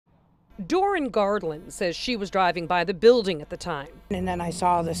Doran Garland says she was driving by the building at the time. And then I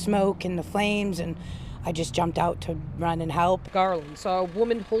saw the smoke and the flames, and I just jumped out to run and help. Garland saw a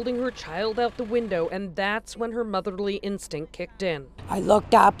woman holding her child out the window, and that's when her motherly instinct kicked in. I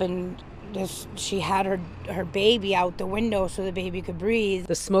looked up and she had her baby out the window so the baby could breathe.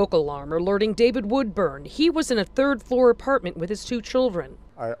 The smoke alarm alerting David Woodburn. He was in a third-floor apartment with his 2 children.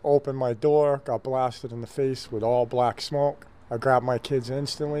 I opened my door, got blasted in the face with all black smoke. I grabbed my kids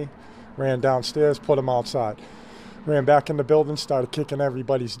instantly, ran downstairs, put them outside. Ran back in the building, started kicking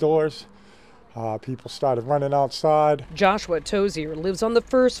everybody's doors. People started running outside. Joshua Tozier lives on the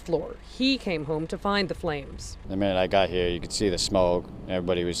 1st floor. He came home to find the flames. The minute I got here, you could see the smoke.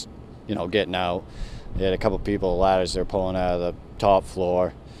 Everybody was, getting out. They had a couple people, ladders they were pulling out of the top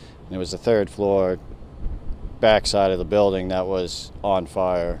floor. And it was the 3rd floor backside of the building that was on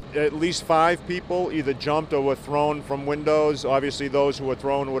fire. At least 5 people either jumped or were thrown from windows. Obviously, those who were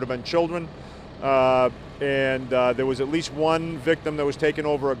thrown would have been children. There was at least 1 victim that was taken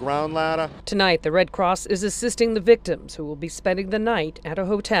over a ground ladder. Tonight, the Red Cross is assisting the victims who will be spending the night at a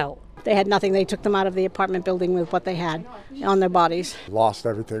hotel. They had nothing. They took them out of the apartment building with what they had on their bodies. Lost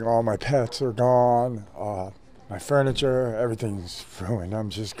everything. All my pets are gone. My furniture, everything's ruined. I'm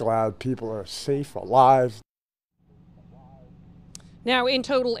just glad people are safe, alive. Now, in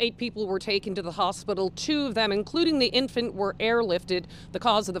total, 8 people were taken to the hospital. 2 of them, including the infant, were airlifted. The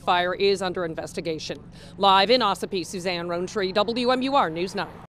cause of the fire is under investigation. Live in Ossipee, Suzanne Rowntree, WMUR News 9.